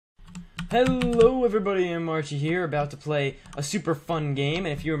Hello everybody, Anmarchi here, about to play a super fun game, and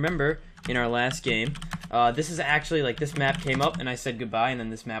if you remember, in our last game, this is actually, like, this map came up, and I said goodbye, and then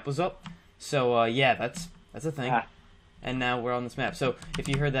this map was up. So, yeah, that's a thing. Ah. And now we're on this map. So, if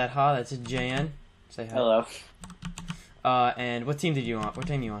you heard that ha, that's a JN. Say hi. Hello. And what team did you want? What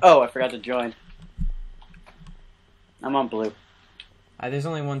team you on? Oh, I forgot to join. I'm on blue. There's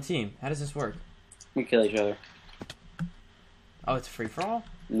only one team. How does this work? We kill each other. Oh, it's free-for-all?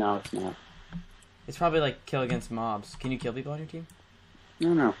 No, it's not. It's probably like kill against mobs. Can you kill people on your team?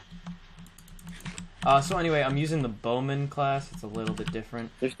 No. So anyway, I'm using the Bowman class. It's a little bit different.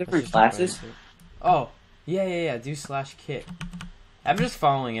 There's different classes? Oh, yeah. Do /kit. I'm just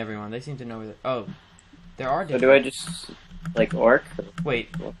following everyone. They seem to know where they're... Oh, there are different... So do I just, like, orc?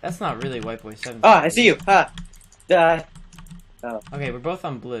 Wait, that's not really White Boy 7. Oh, I see you! Ha! Die! Oh. Okay, we're both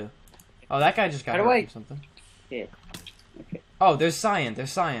on blue. Oh, that guy just got hurt or something. Yeah. Okay. Oh, there's Cyan.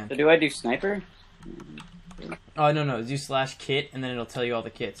 There's Cyan. So do I do sniper? Oh, no. Do /kit, and then it'll tell you all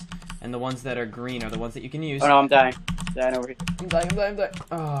the kits. And the ones that are green are the ones that you can use. Oh, no, I'm dying. Dying over here. I'm dying.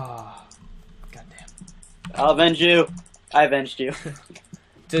 Oh. Goddamn. I'll avenge you. I avenged you.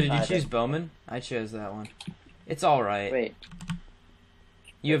 So did you choose Bowman? I chose that one. It's alright. Wait.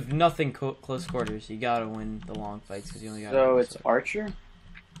 You have nothing close quarters. You gotta win the long fights because you only got. So it's Archer?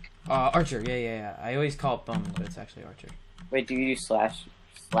 Archer. Yeah. I always call it Bowman, but it's actually Archer. Wait, do you do slash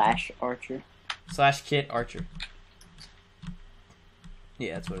Archer? /kit Archer.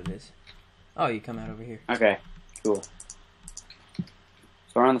 Yeah, that's what it is. Oh, you come out over here. Okay, cool. So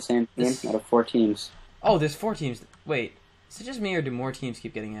we're on the same team out of 4 teams. Oh, there's 4 teams. Wait, is it just me or do more teams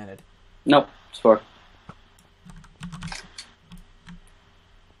keep getting added? Nope, it's 4.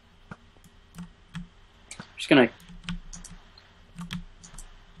 Just gonna...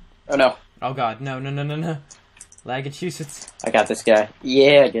 Oh no. Oh god, no. Lagachusetts. I got this guy.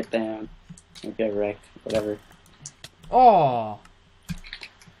 Yeah, get down. Don't get wrecked. Whatever. Oh!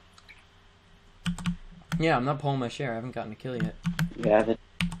 Yeah, I'm not pulling my share. I haven't gotten a kill yet. You have it.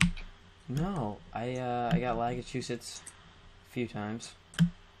 No, I got Lagachusetts a few times.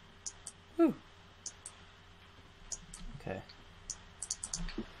 Whew. Okay.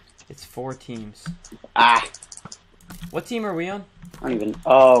 It's 4 teams. Ah! What team are we on? I don't even...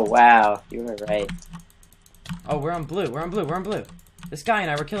 Oh, wow. You were right. Oh, we're on blue. We're on blue. This guy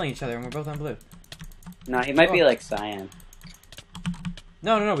and I were killing each other, and we're both on blue. No, he might be like Cyan.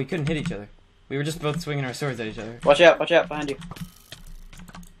 No. We couldn't hit each other. We were just both swinging our swords at each other. Watch out behind you.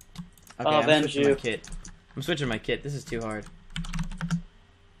 Okay, I'm switching my kit. I'm switching my kit. This is too hard.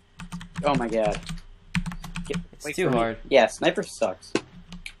 Oh my god. It's too hard. Yeah, sniper sucks.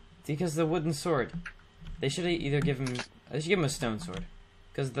 Because the wooden sword. They should either give him... They should give him a stone sword.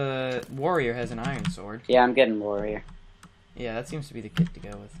 Because the warrior has an iron sword. Yeah, I'm getting warrior. Yeah, that seems to be the kit to go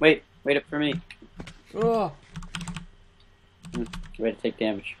with. Wait up for me. Oh! Way to take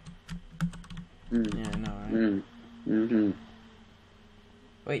damage. Yeah, I know, right?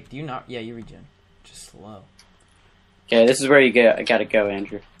 Wait, do you not? Yeah, you regen. Just slow. Okay, this is where you gotta go,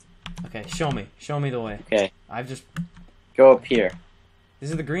 Andrew. Okay, show me. Show me the way. Okay. I've just... Go up here. This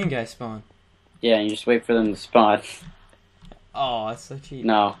is the green guy spawn. Yeah, and you just wait for them to spawn. Oh, that's so cheap.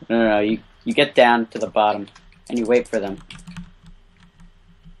 No. You get down to the bottom, and you wait for them.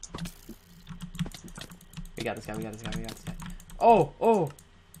 We got this guy. Oh!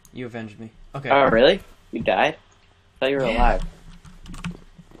 You avenged me. Okay. Oh, really? You died? I thought you were alive.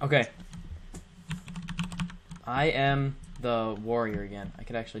 Okay. I am the warrior again. I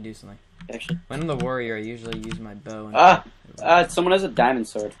could actually do something. Actually. When I'm the warrior, I usually use my bow and... Someone has a diamond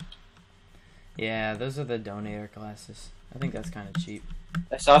sword. Yeah, those are the donator classes. I think that's kind of cheap.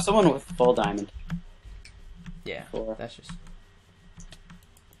 I saw someone with full diamond. Yeah, that's just...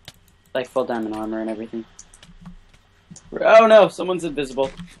 Like full diamond armor and everything. Oh no, someone's invisible.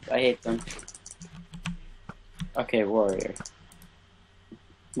 I hate them. Okay, warrior.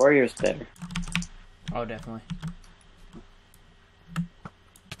 Warrior's better. Oh, definitely.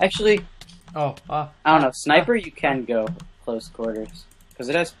 Actually, I don't know. Sniper, you can go close quarters. Because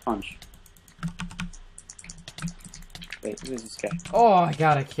it has punch. Wait, who's this guy? Oh, I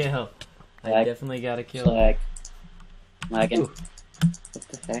got a kill. Lag. I definitely got a kill. Lag. Lagging. Ooh. What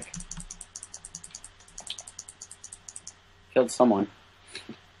the heck? Killed someone.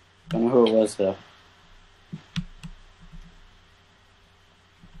 Don't know who it was, though.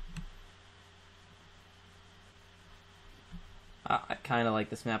 I kind of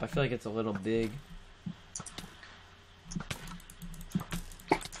like this map. I feel like it's a little big.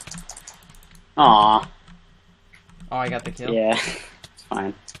 Aww. Oh, I got the kill? Yeah. It's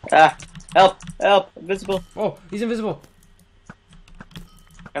fine. Ah! Help! Help! Invisible! Oh, he's invisible!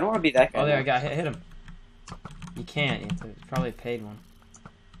 I don't want to be that guy. Oh, there, I now. got hit him. You can't. You have to probably paid one.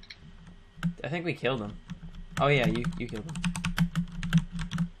 I think we killed him. Oh yeah, you killed him.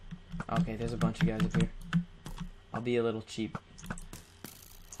 Okay, there's a bunch of guys up here. I'll be a little cheap.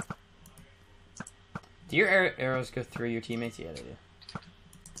 Do your arrows go through your teammates? Yeah, they do.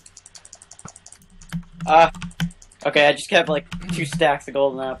 Okay, I just kept like 2 stacks of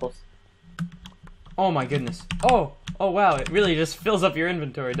golden apples. Oh my goodness. Oh wow, it really just fills up your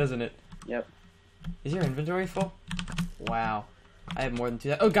inventory, doesn't it? Yep. Is your inventory full? Wow. I have more than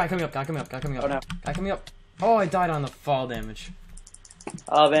 2. Oh, guy coming up, guy coming up, guy coming up. Oh no. Guy coming up. Oh, I died on the fall damage.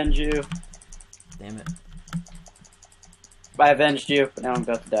 I'll avenge you. Damn it. I avenged you, but now I'm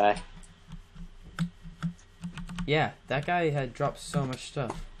about to die. Yeah, that guy had dropped so much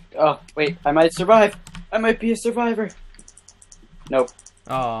stuff. Oh, wait, I might survive. I might be a survivor. Nope.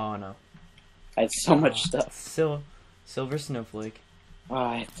 Oh no. I had so much stuff. Silver snowflake. Oh,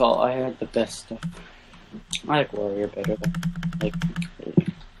 I thought I had the best stuff. I like warrior better though. Like, really.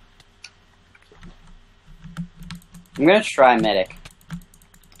 I'm gonna try medic.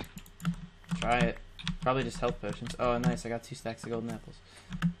 Try it. Probably just health potions. Oh, nice. I got 2 stacks of golden apples.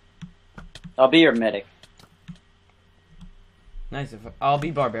 I'll be your medic. Nice. I'll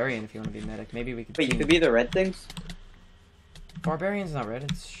be barbarian if you want to be medic. Maybe we could. Wait, you team. could be the red things? Barbarian's not red.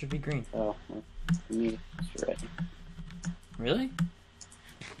 It should be green. Oh, well, for me, it's red. Really?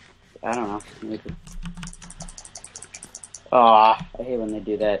 I don't know. Maybe. Ah, I hate when they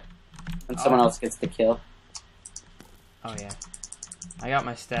do that. When someone else gets the kill. Oh yeah. I got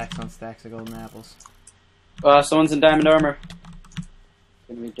my stacks on stacks of golden apples. Someone's in diamond armor. It's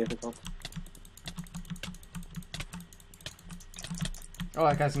gonna be difficult. Oh,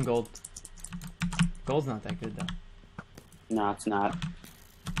 I got some gold. Gold's not that good though. No, it's not.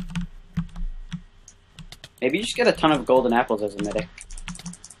 Maybe you just get a ton of golden apples as a medic.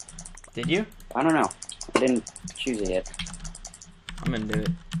 Did you? I don't know. I didn't choose it yet. I'm gonna do it.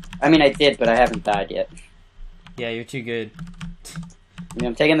 I mean, I did, but I haven't died yet. Yeah, you're too good. I mean,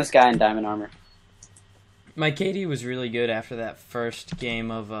 I'm taking this guy in diamond armor. My KD was really good after that first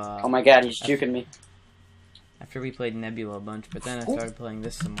game of. Oh my god, he's juking me. After we played Nebula a bunch, but then I started playing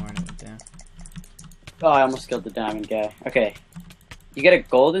this some more and it went down. Oh, I almost killed the diamond guy. Okay. You get a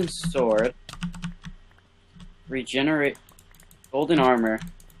golden sword. Regenerate golden armor.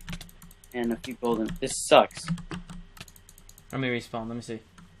 And a few golden... This sucks. Let me respawn. Let me see.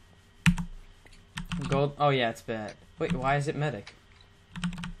 Gold. Oh yeah, it's bad. Wait, why is it medic?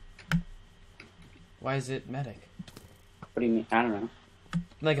 Why is it medic? What do you mean? I don't know.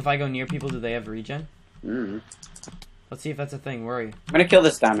 Like if I go near people, do they have regen? Mm. Let's see if that's a thing. Where are you? I'm gonna kill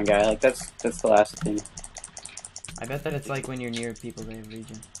this diamond guy. Like that's the last thing. I bet that it's like when you're near people, they have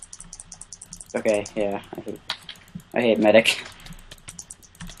regen. Okay, yeah. I hate medic.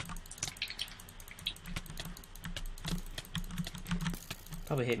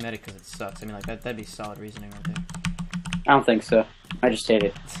 Probably hate medic because it sucks. I mean, like that'd be solid reasoning right there. I don't think so. I just hate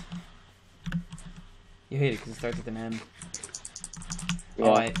it. You hate it because it starts with an M. Yeah.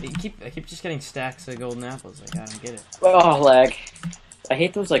 Oh, I keep just getting stacks of golden apples. Like I don't get it. Oh, lag. I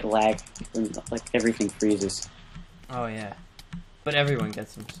hate those like lag when like everything freezes. Oh yeah, but everyone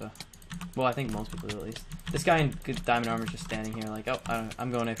gets them. So, well, I think most people do at least. This guy in good diamond armor is just standing here, like, oh,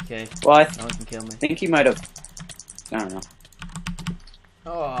 I'm going AFK. Well, I No one can kill me. think he might have. I don't know.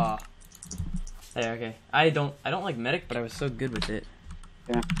 Oh. There, okay. I don't like medic, but I was so good with it.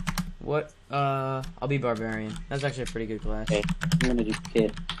 Yeah. What? I'll be barbarian. That's actually a pretty good class. Okay, I'm gonna do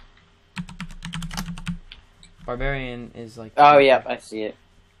kid. Barbarian is like. Oh yeah, I see it.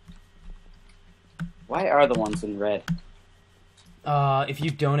 Why are the ones in red? If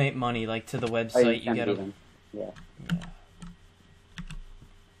you donate money like to the Oh, website, you can get do them. them. Yeah. Yeah.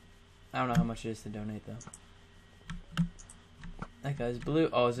 I don't know how much it is to donate though. That guy's blue.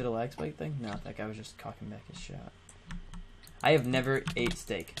 Oh, is it a lag spike thing? No, that guy was just cocking back his shot. I have never ate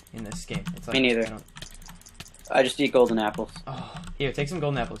steak in this game. It's like, Me neither. I just eat golden apples. Oh, here, take some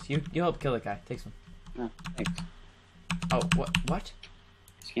golden apples. You help kill that guy. Take some. Oh, thanks. Oh, what?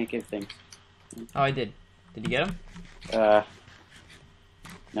 Just can't give things. Oh, I did. Did you get him?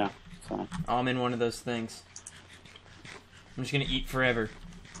 No, it's fine. Oh, I'm in one of those things. I'm just gonna eat forever.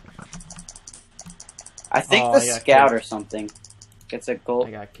 I think Oh, the I got scout kicked. or something gets a gold.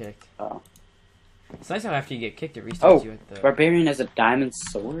 I got kicked. Oh. It's nice how after you get kicked, it restarts Oh, you at the. barbarian has a diamond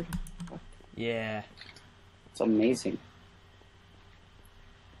sword. Yeah. It's amazing.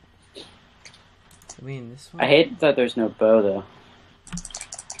 Are we in this one? I hate that there's no bow though.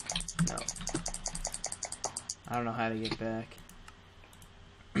 No. I don't know how to get back.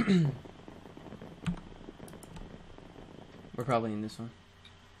 We're probably in this one.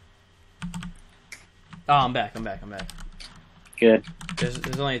 Oh, I'm back. Good.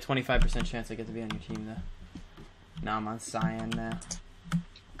 There's only a 25% chance I get to be on your team, though. Now I'm on Cyan now.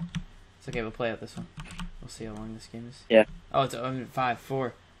 It's okay, we'll play out this one. We'll see how long this game is. Yeah. Oh, it's 5,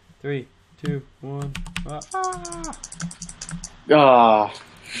 4, 3, 2, 1. Ah! Oh.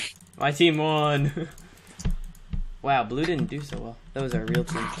 My team won! Wow, blue didn't do so well. That was our real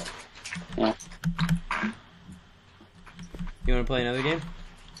team. Yeah. You want to play another game?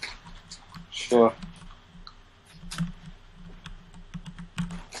 Sure.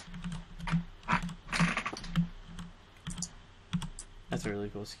 That's a really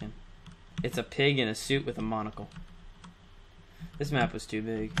cool skin. It's a pig in a suit with a monocle. This map was too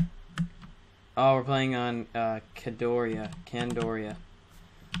big. Oh, we're playing on Candoria.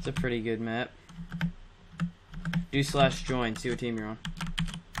 It's a pretty good map. Do/join. See what team you're on.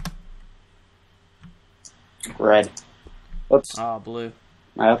 Red. Oops. Oh, blue.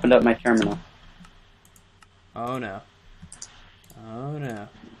 I opened up my terminal. Oh no. Oh no.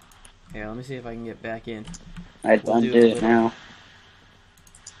 Here, let me see if I can get back in. I did it now.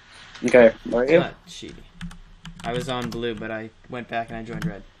 Okay, where are you? Not cheaty. I was on blue, but I went back and I joined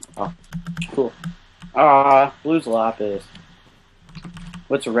red. Oh, cool. Ah, blue's lapis.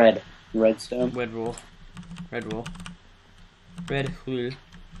 What's red? Redstone? Red wool. Red wool. Red wool.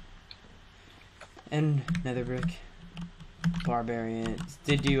 And nether brick. Barbarian.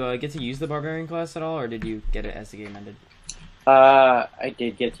 Did you get to use the barbarian class at all, or did you get it as the game ended? I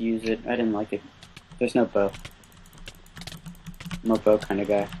did get to use it. I didn't like it. There's no bow. I'm a bow kind of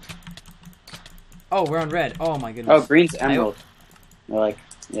guy. Oh, we're on red. Oh my goodness. Oh, green's emerald.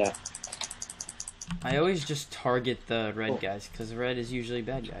 Yeah. I always just target the red guys, because red is usually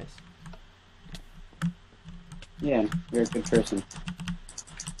bad guys. Yeah, you're a good person.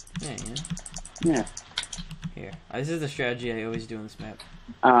 Yeah. Yeah. Here. This is the strategy I always do on this map.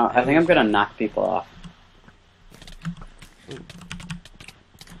 I think I'm gonna knock people off. Ooh.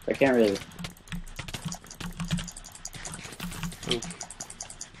 I can't really. Ooh.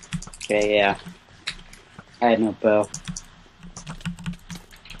 Okay, yeah. I had no bow.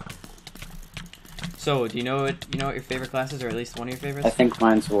 So, do you know what your favorite class is, or at least one of your favorites? I think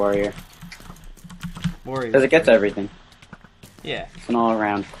mine's warrior. Warrior. Because it gets everything. Yeah. It's an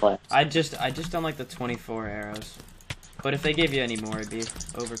all-around class. I just don't like the 24 arrows. But if they gave you any more, it'd be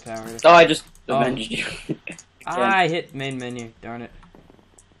overpowered. Oh, I just avenged you. I hit main menu. Darn it.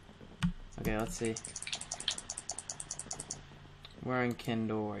 Okay, let's see. We're in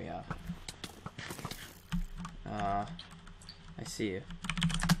Candoria. I see you.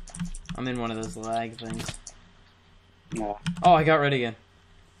 I'm in one of those lag things. No. Oh, I got red again.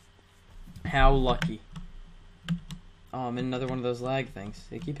 How lucky. Oh, I'm in another one of those lag things.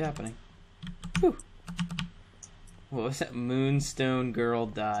 They keep happening. Whew. What was that? Moonstone girl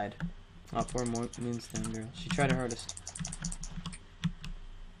died. Oh, poor Moonstone girl. She tried her hardest.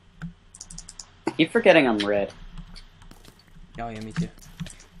 Keep forgetting I'm red. Oh yeah, me too.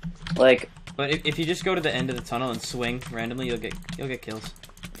 Like, but if you just go to the end of the tunnel and swing randomly, you'll get kills.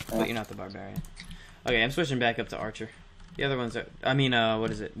 But you're not the barbarian. Okay, I'm switching back up to archer. The other ones are, what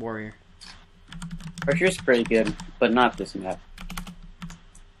is it? Warrior. Archer's pretty good, but not this map.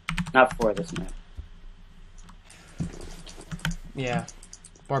 Not for this map. Yeah.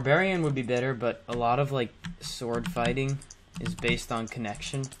 Barbarian would be better, but a lot of, like, sword fighting is based on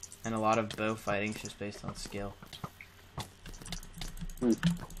connection, and a lot of bow fighting is just based on skill.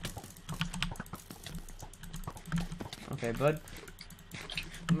 Okay, bud.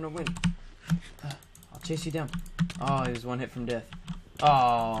 I'm gonna win. I'll chase you down. Oh, he was one hit from death.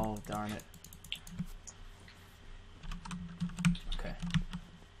 Oh, darn it. Okay.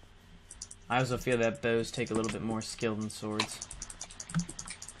 I also feel that bows take a little bit more skill than swords.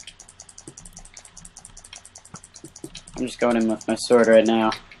 I'm just going in with my sword right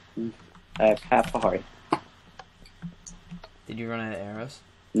now. I have half a heart. Did you run out of arrows?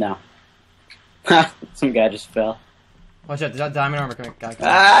 No. Some guy just fell. Watch out, that diamond armor guy.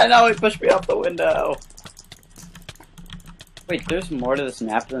 Ah, no, he pushed me off the window. Wait, there's more to this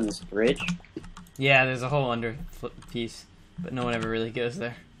map than this bridge? Yeah, there's a whole under piece, but no one ever really goes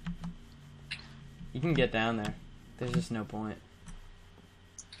there. You can get down there. There's just no point.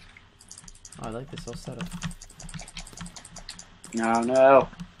 Oh, I like this whole setup. No.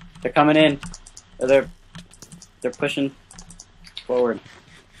 They're coming in. Or they're pushing forward.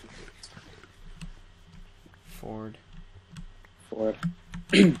 Forward.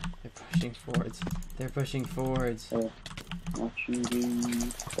 They're pushing forwards. They're pushing forwards. Watching you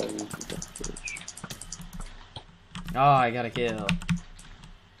forward the bridge. Oh, I got a kill.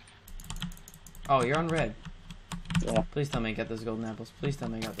 Oh, you're on red. Yeah. Please tell me I got those golden apples. Please tell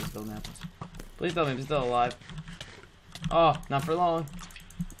me I got those golden apples. Please tell me I'm still alive. Oh, not for long.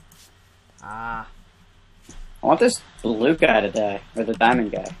 Ah. I want this blue guy to die, or the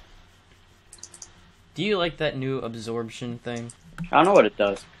diamond guy. Do you like that new absorption thing? I don't know what it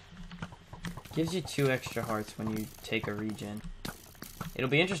does. Gives you 2 extra hearts when you take a regen. It'll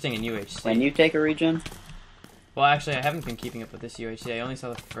be interesting in UHC. When you take a regen? Well, actually, I haven't been keeping up with this UHC. I only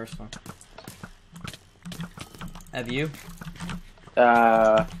saw the first one. Have you?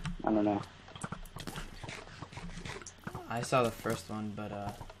 I don't know. I saw the first one, but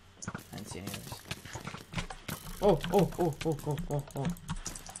I didn't see any others. Oh, oh, oh, oh, oh, oh, oh.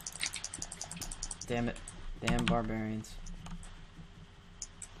 Damn it. Damn barbarians.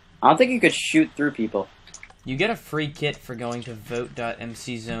 I don't think you could shoot through people. You get a free kit for going to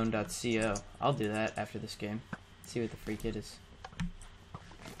vote.mczone.co. I'll do that after this game. See what the free kit is.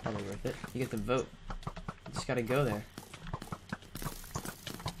 Probably worth it. You get to vote. You just gotta go there.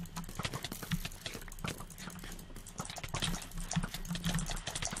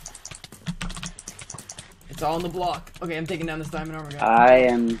 It's all in the block. Okay, I'm taking down this diamond armor guy. I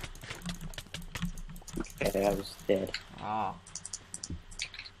am... Okay, I was dead. Ah.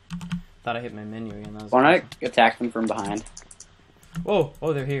 Thought I hit my menu again. That was Wanna awesome. attack them from behind? Oh,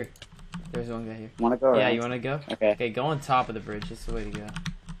 oh, they're here. There's one guy here. Wanna go? Yeah, around? you wanna go? Okay. Okay, go on top of the bridge. That's the way to go.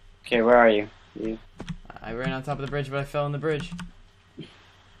 Okay, where are you? You? I ran on top of the bridge, but I fell in the bridge.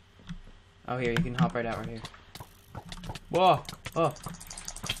 Oh, here, you can hop right out right here. Whoa! Oh!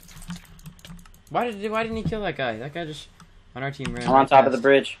 Why didn't he kill that guy? That guy just on our team ran. I'm on top of the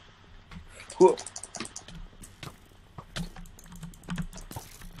bridge. Whoa.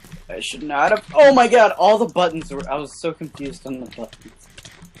 I should not have. Oh my god! All the buttons were. I was so confused on the buttons.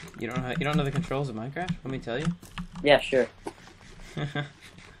 You don't know the controls of Minecraft? Let me tell you. Yeah, sure. Do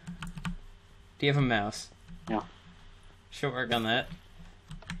you have a mouse? No. Should work on that.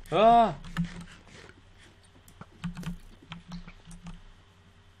 Ah!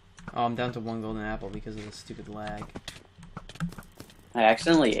 Oh, I'm down to 1 golden apple because of the stupid lag. I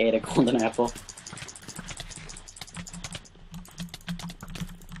accidentally ate a golden apple.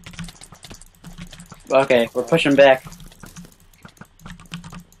 Okay, we're pushing back.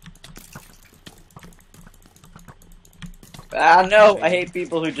 Ah, no! I hate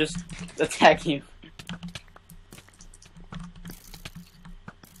people who just attack you.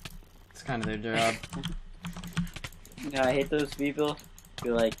 It's kind of their job. No, I hate those people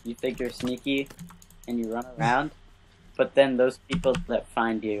who, like, you think you're sneaky and you run around, but then those people that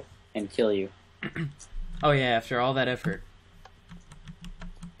find you and kill you. Oh yeah, after all that effort.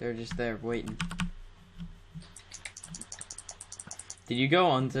 They're just there waiting. Did you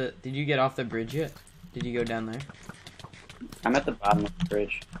get off the bridge yet? Did you go down there? I'm at the bottom of the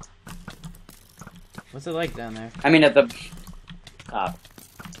bridge. What's it like down there? I mean, at the top.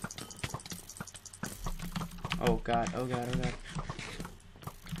 Oh god, oh god, oh god.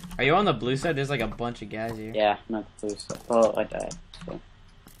 Are you on the blue side? There's like a bunch of guys here. Yeah, not the blue stuff. Oh, I died. So.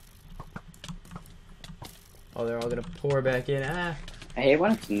 Oh, they're all gonna pour back in. Ah! I hate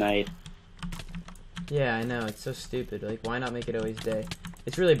when it's night. Yeah, I know, it's so stupid. Like, why not make it always day?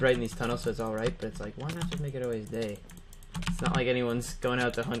 It's really bright in these tunnels, so it's alright, but it's like, why not just make it always day? It's not like anyone's going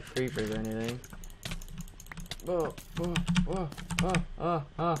out to hunt creepers or anything. Whoa, whoa, whoa, have a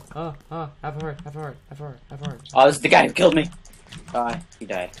heart, have a heart, have a heart, have a heart. Oh, this is the guy who killed me. He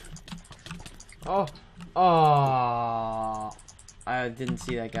died. Oh, I didn't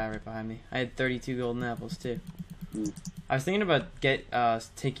see that guy right behind me. I had 32 golden apples too. I was thinking about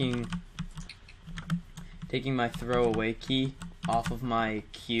taking my throwaway key off of my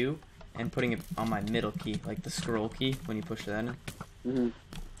Q and putting it on my middle key, like the scroll key when you push that in.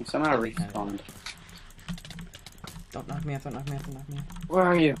 Somehow respawned. Don't knock me off, don't knock me off, don't knock me off. Where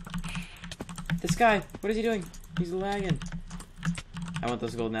are you? This guy, what is he doing? He's lagging. I want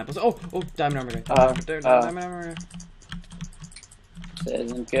those golden apples. Oh, diamond armor guy. Diamond armor guy. This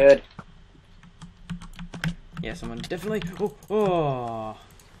isn't good. Yeah, someone definitely. Oh.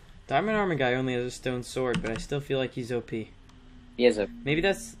 Diamond armor guy only has a stone sword, but I still feel like he's OP. He is a. Maybe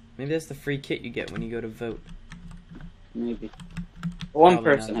that's the free kit you get when you go to vote. Maybe. One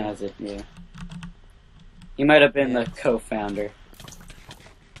Probably person not. has it, yeah. He might have been Yeah. the co-founder.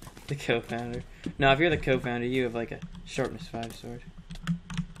 The co-founder. No, if you're the co-founder, you have like a sharpness 5 sword.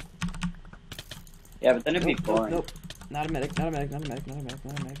 Yeah, but then it'd be boring. Nope. Not a medic, not a medic, not a medic, not a medic,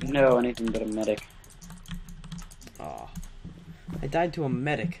 not a medic. No, anything but a medic. Oh. I died to a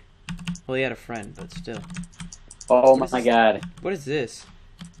medic. Well, he had a friend, but still. Oh What is my this? god. What is this?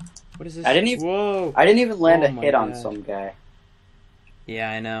 What is this? I didn't even Whoa! land Oh a my hit on God. some guy. Yeah,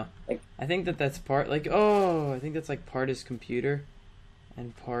 I know. Like- I think that's part, like, oh, I think that's like part his computer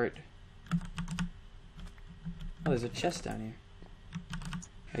and part... Oh, there's a chest down here.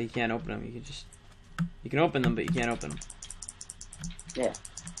 Oh, you can't open them. You can open them, but you can't open them. Yeah.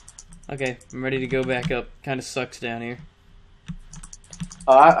 Okay, I'm ready to go back up. Kind of sucks down here.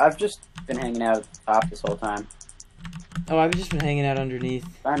 Oh, I've just been hanging out at the top this whole time. Oh, I've just been hanging out underneath.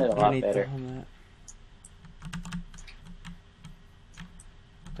 Find it a lot Underneath better. the whole map.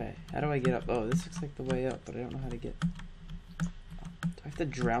 Okay, how do I get up? Oh, this looks like the way up, but I don't know how to get... Do I have to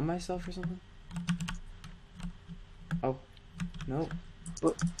drown myself or something? Oh, no.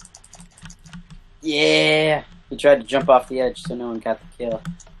 Yeah! He tried to jump off the edge so no one got the kill.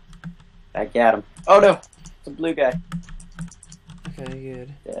 Back at him. Oh no! It's a blue guy. Okay,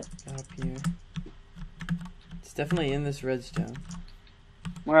 good. Yeah. Got up here. It's definitely in this redstone.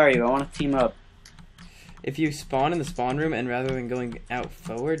 Where are you? I want to team up. If you spawn in the spawn room and rather than going out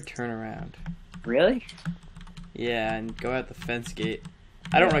forward, turn around. Really? Yeah, and go out the fence gate.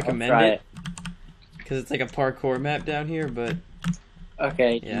 I don't Yeah, I'll recommend try it because it's like a parkour map down here, but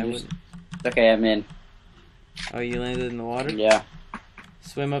Okay. yeah, I wouldn't. Okay, I'm in. Oh, you landed in the water? Yeah.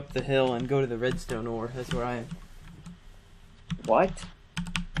 Swim up the hill and go to the redstone ore. That's where I am. What?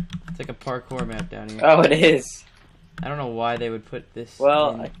 It's like a parkour map down here. Oh, it is. I don't know why they would put this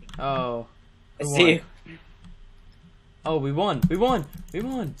Well, in. I Oh. Who see won? you. Oh, we won! We won! We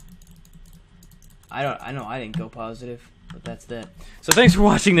won! I know I didn't go positive, but that's that. So thanks for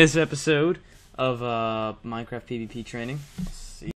watching this episode of Minecraft PvP training.